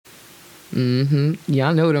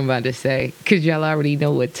Y'all know what I'm about to say, because y'all already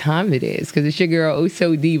know what time it is, because it's your girl, Oh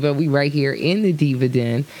So Diva. We right here in the Diva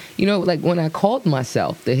Den. You know, like when I called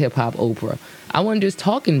myself the hip-hop Oprah, I wasn't just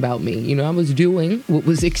talking about me. You know, I was doing what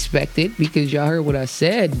was expected, because y'all heard what I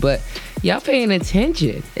said, but y'all paying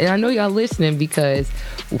attention. And I know y'all listening, because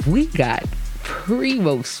we got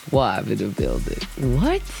Premo Suave in the building.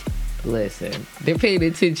 What? Listen, they're paying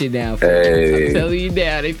attention now. Hey. I'm telling you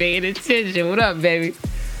now, they paying attention. What up, baby?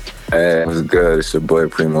 Hey, what's good? It's your boy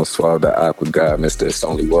Premo Suave, the Aqua God, Mr. It's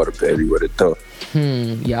Only Water, baby. What it do?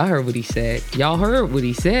 Y'all heard what he said. Y'all heard what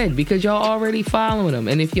he said, because y'all already following him.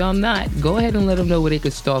 And if y'all not, go ahead and let them know where they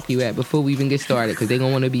could stalk you at before we even get started, because they're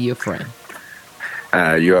going to want to be your friend.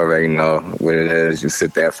 You already know what it is. You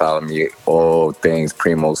sit there, follow me, all things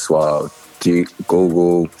Premo Suave.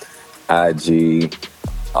 Google, IG,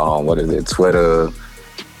 what is it, Twitter,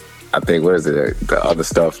 I think, what is it, the other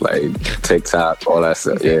stuff like TikTok, all that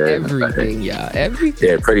stuff. Yeah, everything, y'all. Everything.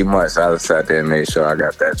 Yeah, pretty much. I just sat there and made sure I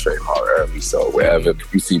got that trademark early. So wherever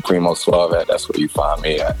you see Premo Suave at, that's where you find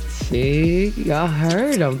me at. See, y'all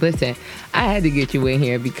heard him. Listen, I had to get you in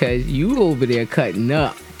here because you over there cutting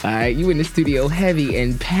up. All right, you in the studio heavy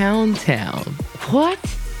in Pound Town. What?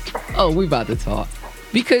 Oh, we about to talk.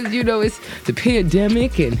 Because, you know, it's the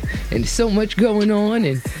pandemic and so much going on,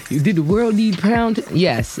 and did the world need Pound?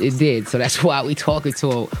 Yes, it did. So that's why we talking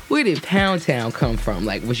to him. Where did Pound Town come from?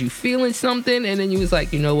 Like, was you feeling something, and then you was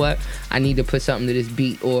like, you know what? I need to put something to this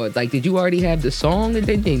beat. Or, like, did you already have the song and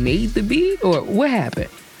then they made the beat? Or what happened?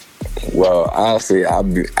 Well, honestly,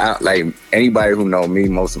 like, anybody who know me,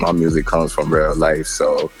 most of my music comes from real life,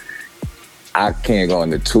 so I can't go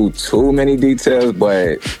into too many details,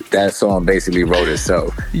 but that song basically wrote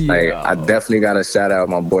itself. Like, I definitely got to shout out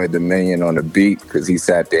my boy Dominion on the beat, because he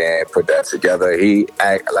sat there and put that together.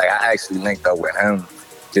 I actually linked up with him,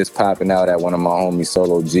 just popping out at one of my homies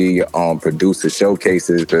Solo G producer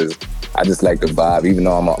showcases, because I just like the vibe. Even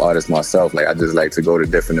though I'm an artist myself, like, I just like to go to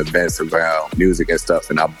different events around music and stuff,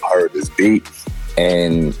 and I heard this beat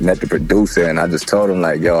and met the producer, and I just told him,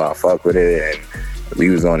 like, yo, I fuck with it, and we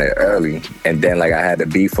was on it early. And then, like, I had the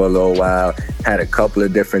beat for a little while, had a couple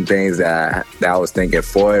of different things that I was thinking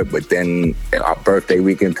for it, but then our birthday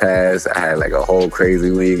weekend passed. I had like a whole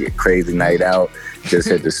crazy week, crazy night out, just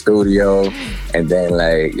hit the studio, and then,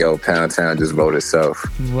 like, yo, Pound Town just wrote itself.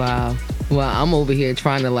 Wow. Well, I'm over here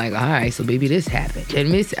trying to, like, all right, so maybe this happened.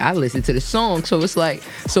 And I listened to the song, so it's like,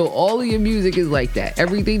 so all of your music is like that.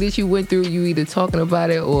 Everything that you went through, you either talking about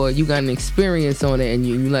it or you got an experience on it and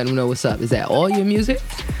you let them know what's up. Is that all your music?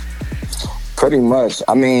 Pretty much.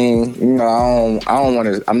 I mean, you know,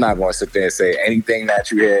 I'm not going to sit there and say anything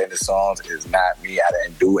that you hear in the songs is not me. I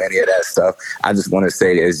didn't do any of that stuff. I just want to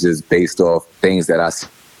say it's just based off things that I see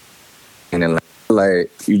in life.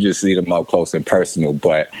 Like, you just see them up close and personal,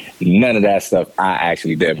 but none of that stuff I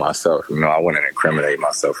actually did myself. You know, I wouldn't incriminate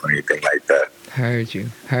myself or anything like that. Heard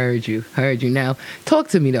you. Now, talk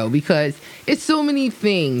to me, though, because it's so many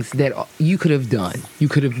things that you could have done, you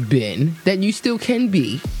could have been, that you still can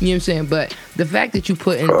be, you know what I'm saying? But the fact that you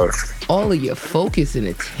put in all of your focus and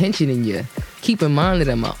attention, and you keep in mind that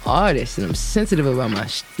I'm an artist and I'm sensitive about my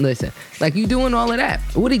listen, like, you doing all of that.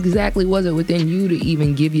 What exactly was it within you to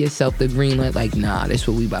even give yourself the green light? Like, nah, that's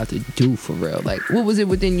what we about to do for real. Like, what was it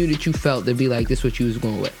within you that you felt to be like, this what you was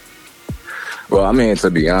going with? Well, I mean, to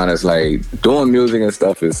be honest, like, doing music and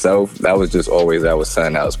stuff itself, that was just always, that was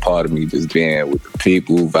something that was part of me, just being with the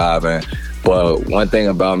people, vibing. But one thing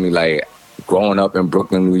about me, like, growing up in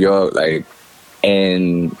Brooklyn, New York, like,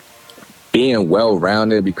 and being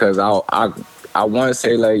well-rounded, because I want to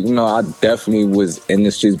say, like, you know, I definitely was in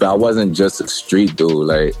the streets, but I wasn't just a street dude.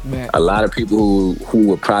 Like, a lot of people who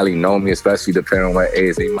would probably know me, especially depending on what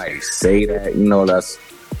age, they might say that, you know, that's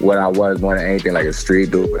what I was, more than anything, like a street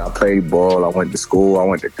dude. But I played ball, I went to school, I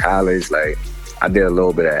went to college, like, I did a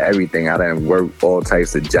little bit of everything. I done worked all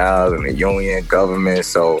types of jobs in the union, government,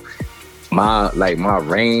 so my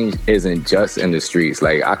range isn't just in the streets.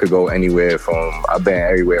 Like, I could go anywhere from, I've been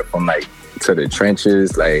everywhere from, like, to the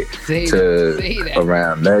trenches, like, to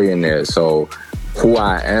around millionaires. So who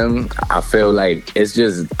I am, I feel like it's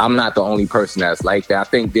just, I'm not the only person that's like that. I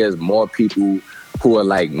think there's more people who are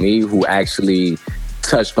like me, who actually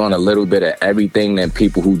touched on a little bit of everything, than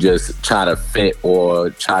people who just try to fit or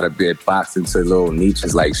try to be boxed into little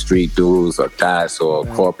niches like street dudes or guys or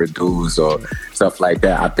corporate dudes or stuff like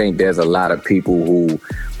that. I think there's a lot of people who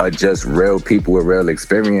are just real people with real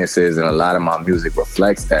experiences, and a lot of my music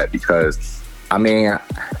reflects that, because, I mean,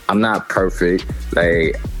 I'm not perfect.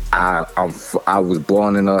 Like, I was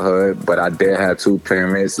born in the hood, but I did have two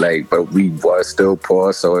parents, like, but we were still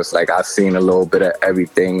poor. So it's like I've seen a little bit of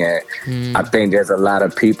everything, and I think there's a lot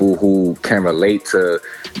of people who can relate to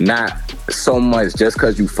not so much just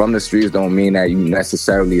because you from the streets don't mean that you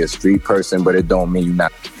necessarily a street person, but it don't mean you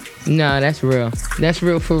not. Nah, that's real. That's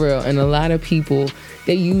real for real. And a lot of people,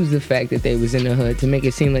 they use the fact that they was in the hood to make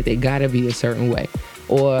it seem like they gotta be a certain way.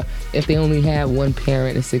 Or if they only have one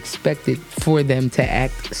parent, it's expected for them to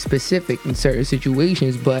act specific in certain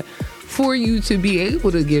situations. But for you to be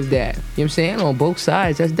able to give that, you know what I'm saying, on both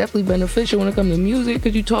sides, that's definitely beneficial when it comes to music,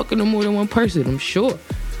 because you're talking to more than one person, I'm sure.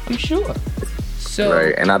 So,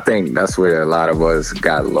 right, and I think that's where a lot of us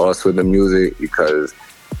got lost with the music, because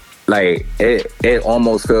like it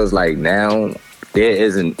almost feels like now there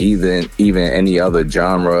isn't even any other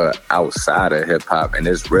genre outside of hip hop, and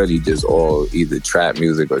it's really just all either trap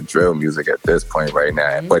music or drill music at this point right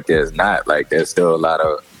now. But there's not, like, there's still a lot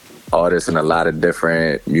of artists and a lot of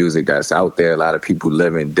different music that's out there. A lot of people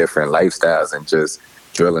living different lifestyles and just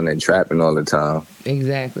drilling and trapping all the time.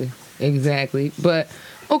 Exactly. But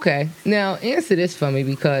okay, now answer this for me,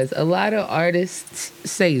 because a lot of artists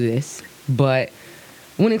say this, but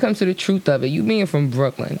when it comes to the truth of it, you being from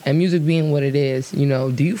Brooklyn and music being what it is, you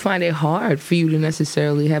know, do you find it hard for you to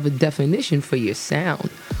necessarily have a definition for your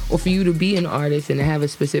sound, or for you to be an artist and to have a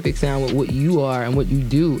specific sound with what you are and what you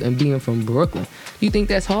do, and being from Brooklyn? Do you think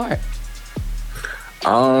that's hard?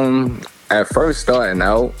 At first starting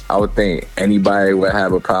out, I would think anybody would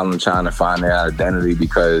have a problem trying to find their identity,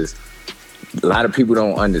 because a lot of people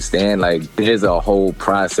don't understand, like, there's a whole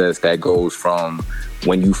process that goes from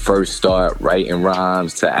when you first start writing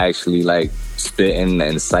rhymes to actually like spitting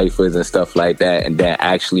and ciphers and stuff like that, and then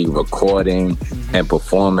actually recording and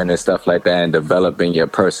performing and stuff like that, and developing your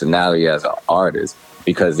personality as an artist,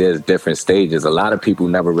 because there's different stages. A lot of people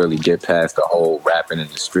never really get past the whole rapping in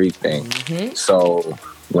the street thing. So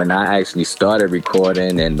when I actually started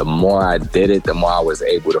recording, and the more I did it, the more I was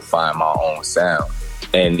able to find my own sound.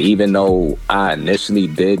 And even though I initially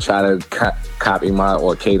did try to copy my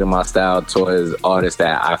or cater my style towards artists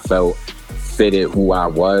that I felt fitted who I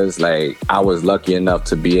was, like, I was lucky enough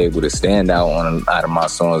to be able to stand out on a lot of my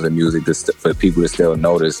songs and music for people to still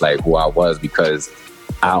notice, like, who I was, because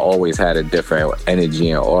I always had a different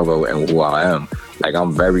energy and aura in who I am. Like,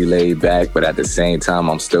 I'm very laid back, but at the same time,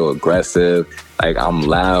 I'm still aggressive. Like, I'm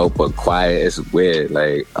loud but quiet. It's weird.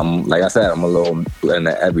 Like I said, I'm a little blend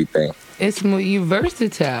of everything. It's more, you're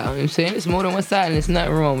versatile, you know what I'm saying? It's more than one side, and there's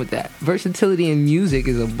nothing wrong with that. Versatility in music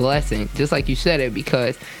is a blessing, just like you said it,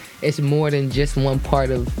 because it's more than just one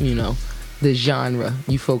part of, you know, the genre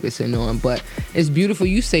you focusing on. But it's beautiful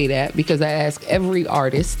you say that, because I ask every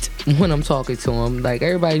artist when I'm talking to them, like,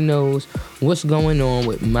 everybody knows what's going on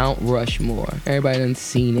with Mount Rushmore. Everybody done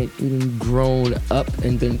seen it. We've been grown up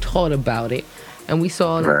and been taught about it, and we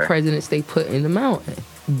saw the presidents they put in the mountain.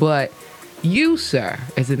 But you, sir,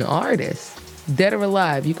 as an artist, dead or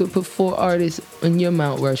alive, you could put 4 artists on your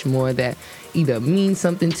Mount Rushmore that either mean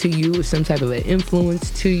something to you, or some type of an influence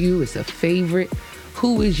to you, it's a favorite.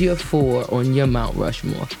 Who is your 4 on your Mount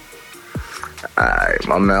Rushmore? Alright,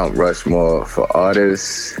 my Mount Rushmore for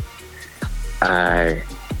artists,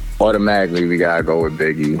 automatically we gotta go with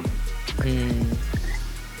Biggie.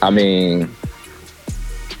 I mean,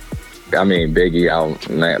 Biggie,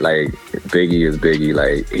 Biggie is Biggie.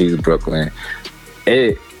 Like, he's Brooklyn.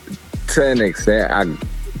 To an extent,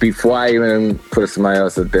 before I even put somebody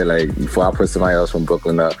else up there, like, before I put somebody else from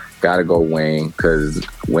Brooklyn up, gotta go Wayne, because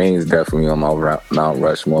Wayne's definitely on my Mount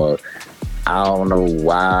Rushmore. I don't know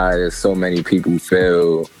why there's so many people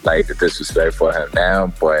feel like the disrespect for him now,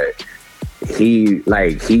 but he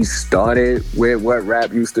started with what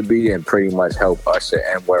rap used to be and pretty much helped usher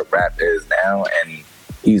in what rap is now, and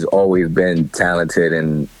he's always been talented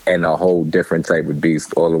and a whole different type of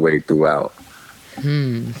beast all the way throughout.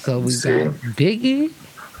 So we got Biggie.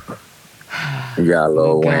 We got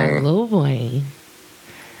Lil Wayne.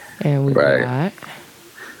 And we got...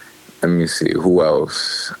 Let me see, who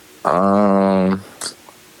else?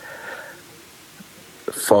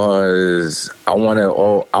 Far as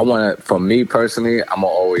for me personally, I'm gonna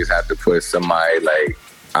always have to put somebody, like,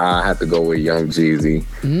 I have to go with Young Jeezy.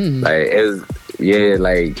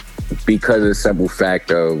 Because of the simple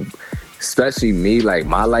fact of, especially me, like,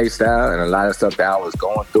 my lifestyle and a lot of stuff that I was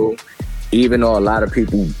going through, even though a lot of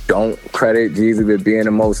people don't credit Jeezy with being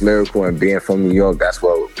the most lyrical and being from New York, that's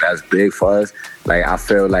big for us. Like, I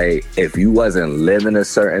feel like if you wasn't living a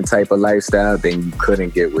certain type of lifestyle, then you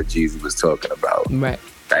couldn't get what Jeezy was talking about. Right.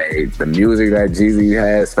 like the music that Jeezy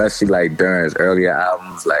had, especially like during his earlier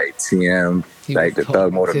albums, like TM, He like was the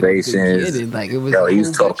Thug talking to the Motivations. beginning, like it was Yo, a he whole was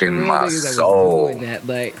bunch of talking real my niggas that soul. was doing that.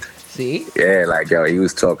 Like, see? Yeah, like yo, he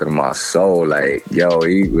was talking to my soul. Like yo,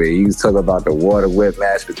 he was talking about the water whip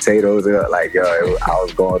mashed potatoes. Like yo, I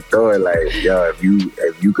was going through it. Like yo, if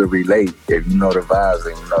you could relate, if you know the vibes,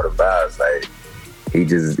 then you know the vibes. Like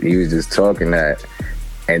he was just talking that.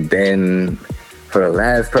 And then for the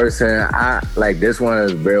last person, I like this one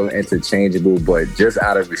is real interchangeable, but just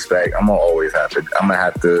out of respect, I'm gonna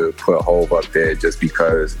have to put Hove up there just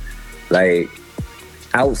because, like,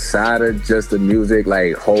 outside of just the music,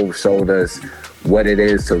 like Hove showed us what it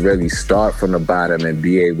is to really start from the bottom and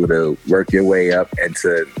be able to work your way up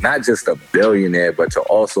into not just a billionaire, but to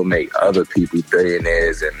also make other people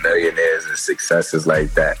billionaires and millionaires and successes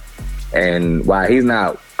like that. And while he's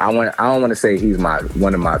not, I don't want to say he's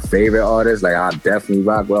one of my favorite artists. Like I definitely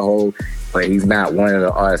rock with Hove, but he's not one of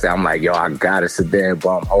the artists that I'm like, yo, I gotta sit there and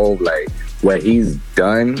bump Hove. Like what he's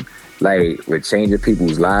done, like with changing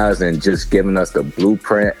people's lives and just giving us the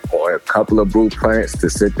blueprint or a couple of blueprints to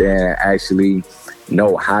sit there and actually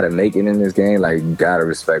know how to make it in this game. Like you gotta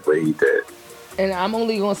respect what he did. And I'm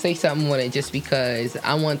only gonna say something on it just because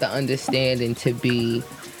I want the understanding to be.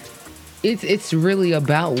 It's really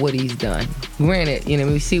about what he's done. Granted,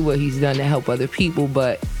 we see what he's done to help other people,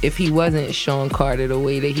 but if he wasn't Sean Carter the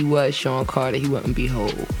way that he was Sean Carter, he wouldn't be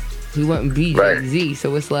Hove. He wouldn't be Jay-Z.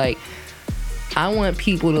 So it's like, I want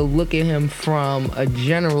people to look at him from a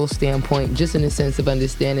general standpoint, just in the sense of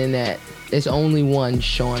understanding that there's only one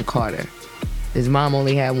Sean Carter. His mom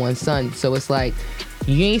only had one son. So it's like,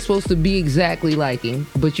 you ain't supposed to be exactly like him,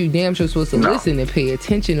 but you damn sure supposed to listen and pay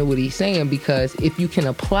attention to what he's saying, because if you can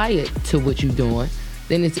apply it to what you're doing,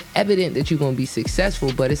 then it's evident that you're going to be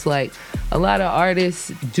successful. But it's like a lot of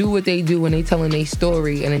artists do what they do when they telling their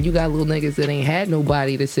story, and then you got little niggas that ain't had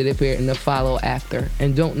nobody to sit up here and to follow after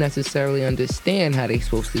and don't necessarily understand how they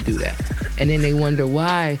supposed to do that. And then they wonder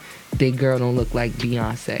why they girl don't look like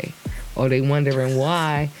Beyonce, or they wondering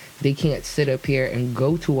why they can't sit up here and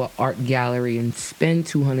go to an art gallery and spend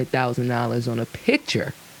 $200,000 on a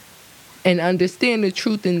picture and understand the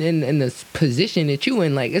truth in the position that you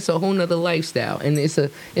in. Like, it's a whole nother lifestyle, and it's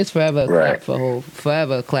forever a clap for Hove,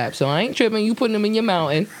 forever a clap. So I ain't tripping. You putting them in your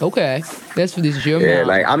mountain, okay? This is your mountain.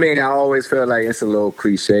 Like I mean, I always feel like it's a little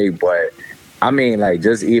cliche, but I mean, like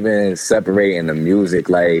just even separating the music,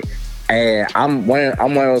 like. And I'm one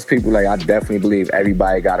of those people, like, I definitely believe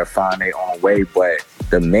everybody got to find their own way. But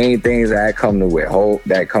the main things that come to with Hove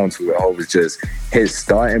is just his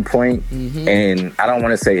starting point. Mm-hmm. And I don't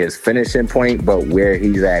want to say his finishing point, but where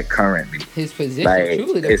he's at currently. His position, like,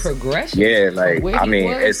 truly, the progression. Yeah, like, I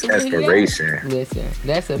mean, it's inspiration. Listen,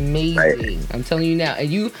 that's amazing. Like, I'm telling you now.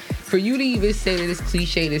 And for you to even say that it's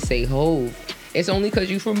cliche to say Hove, it's only because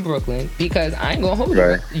you from Brooklyn. Because I ain't gonna hold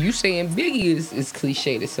you. You saying Biggie is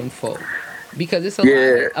cliche to some folk. Because it's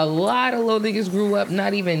a lot of little niggas grew up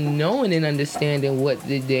not even knowing and understanding what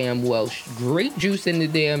the damn Welsh grape juice and the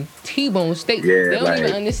damn T-bone steak. They don't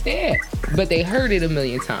even understand. But they heard it a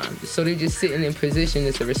million times. So they just sitting in position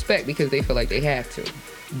to respect because they feel like they have to.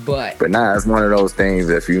 But nah, it's one of those things.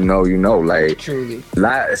 If you know, you know. Like, truly,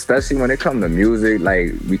 especially when it comes to music,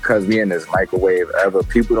 like, because we in this microwave era,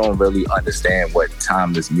 people don't really understand what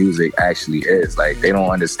timeless music actually is. Like, they don't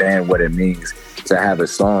understand what it means to have a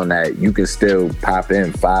song that you can still pop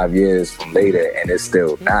in 5 years from later and it's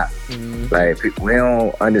still not. Mm-hmm. Like, we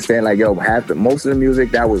don't understand. Like, yo, most of the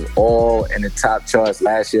music that was all in the top charts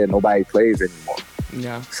last year, nobody plays anymore.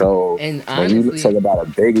 Yeah. So and honestly, when you talk about a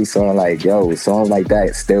Biggie song, like, yo, songs like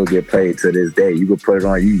that still get played to this day. You could put it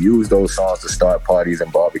on. You use those songs to start parties and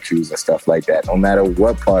barbecues and stuff like that, no matter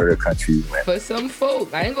what part of the country you in. For some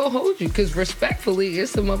folk, I ain't gonna hold you, because respectfully,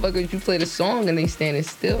 it's some motherfuckers you play the song and they standing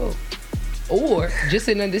still. Or just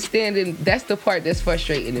in understanding, that's the part that's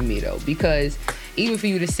frustrating to me, though, because even for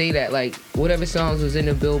you to say that, like, whatever songs was in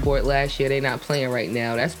the Billboard last year, they not playing right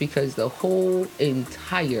now, that's because the whole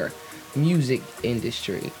entire music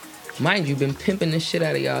industry, mind you, been pimping the shit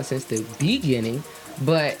out of y'all since the beginning,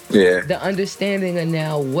 but the understanding of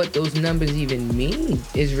now what those numbers even mean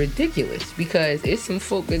is ridiculous, because it's some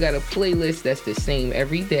folk that got a playlist that's the same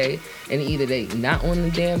every day, and either they not on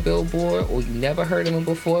the damn Billboard or you never heard of them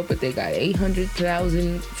before, but they got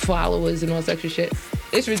 800,000 followers and all that extra shit.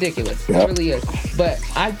 It's ridiculous. It really is. But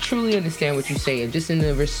I truly understand what you're saying, just in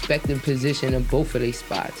the respective position of both of their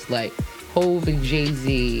spots. Like, Hove and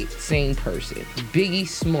Jay-Z, same person. Biggie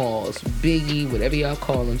Smalls, Biggie, whatever y'all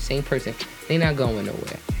call them, same person. They not going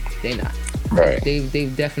nowhere. They not. Right.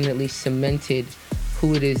 They've definitely cemented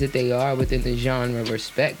who it is that they are within the genre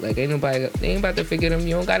respect. Like, ain't about to forget them.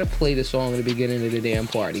 You don't gotta play the song at the beginning of the damn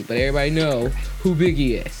party, but everybody know who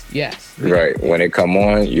Biggie is. Yes. Right. When it come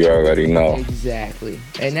on, you already know. Exactly.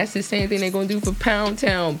 And that's the same thing they're gonna do for Pound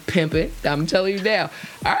Town, pimpin'. I'm telling you now.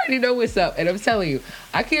 I already know what's up, and I'm telling you,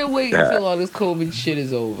 I can't wait until all this COVID shit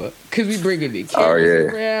is over. Cause we bringing the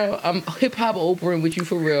cameras around. I'm hip hop Oprahing with you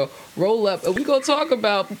for real. Roll up, and we gonna talk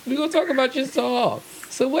about your song.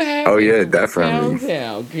 So what happened? Oh yeah, definitely.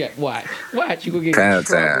 Pound Town. Watch. You gonna get Pound in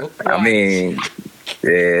trouble. Town. I mean,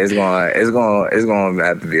 yeah, it's gonna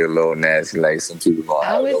have to be a little nasty. Like some people gonna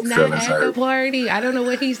have I a was little not feelings at the hurt. party. I don't know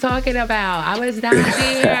what he's talking about. I was not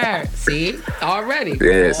there. See, already.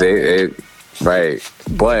 Yeah, see, right.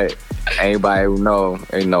 But anybody who know,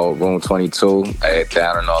 Room 22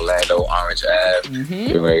 down in Orlando, Orange Ave.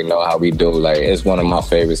 You already know how we do. Like, it's one of my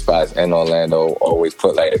favorite spots in Orlando. Always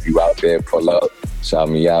put, like, if you out there, pull up, shout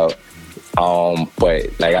me out.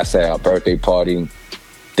 But like I said, our birthday party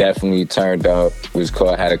definitely turned up.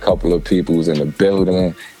 Had a couple of people who's in the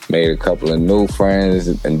building, made a couple of new friends,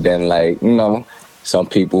 and then, like, some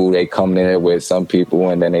people, they come there with some people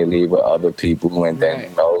and then they leave with other people, and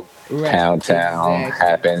then Pound Town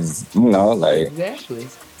happens, like exactly.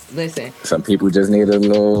 Listen, some people just need a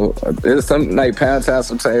little. There's some like Pound Town.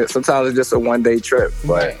 Sometimes it's just a 1-day trip,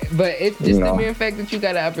 but it's just the mere fact that you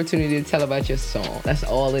got an opportunity to tell about your song. That's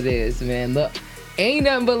all it is, man. Look, ain't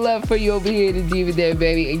nothing but love for you over here, the Diva Den,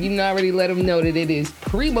 baby, and you already let them know that it is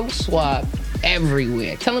Premo Suave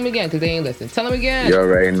everywhere. Tell them again, because they ain't listening. Tell them again. You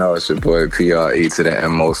already know it's your boy PRE to the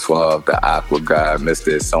MO Suave, the Aqua guy,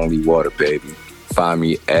 Mr. It's Only Water, baby. Find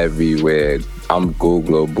me everywhere. I'm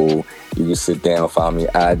Googleable. You can sit down, find me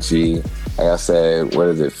IG. Like I said, what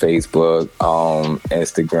is it? Facebook,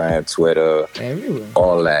 Instagram, Twitter, everywhere.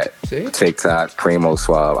 All that. See? TikTok, Premo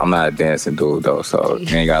Suave. I'm not a dancing dude though, so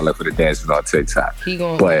you ain't gotta look for the dances on TikTok.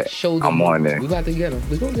 But I'm on there. We about to get him.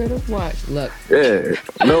 We gonna get him. Watch. Look. Yeah,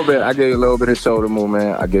 a little bit. I give you a little bit of shoulder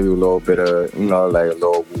movement. I give you a little bit of, like a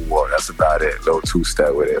little woo-woo. That's about it. A little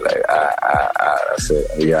two-step with it. Like, that's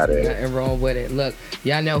it. We got it. Nothing wrong with it. Look,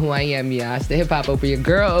 y'all know who I am, y'all. It's the hip hop over your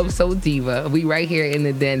girl, Oh So Diva. We right here in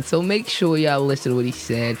the den. So make sure y'all listen to what he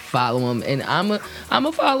said. Follow him, and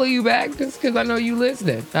I'ma follow you back just because I know you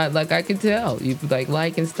listening. Like I can tell you like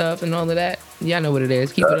liking stuff and all of that. Y'all know what it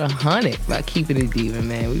is. Keep it 100 by keeping it Diva,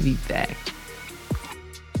 man. We be back.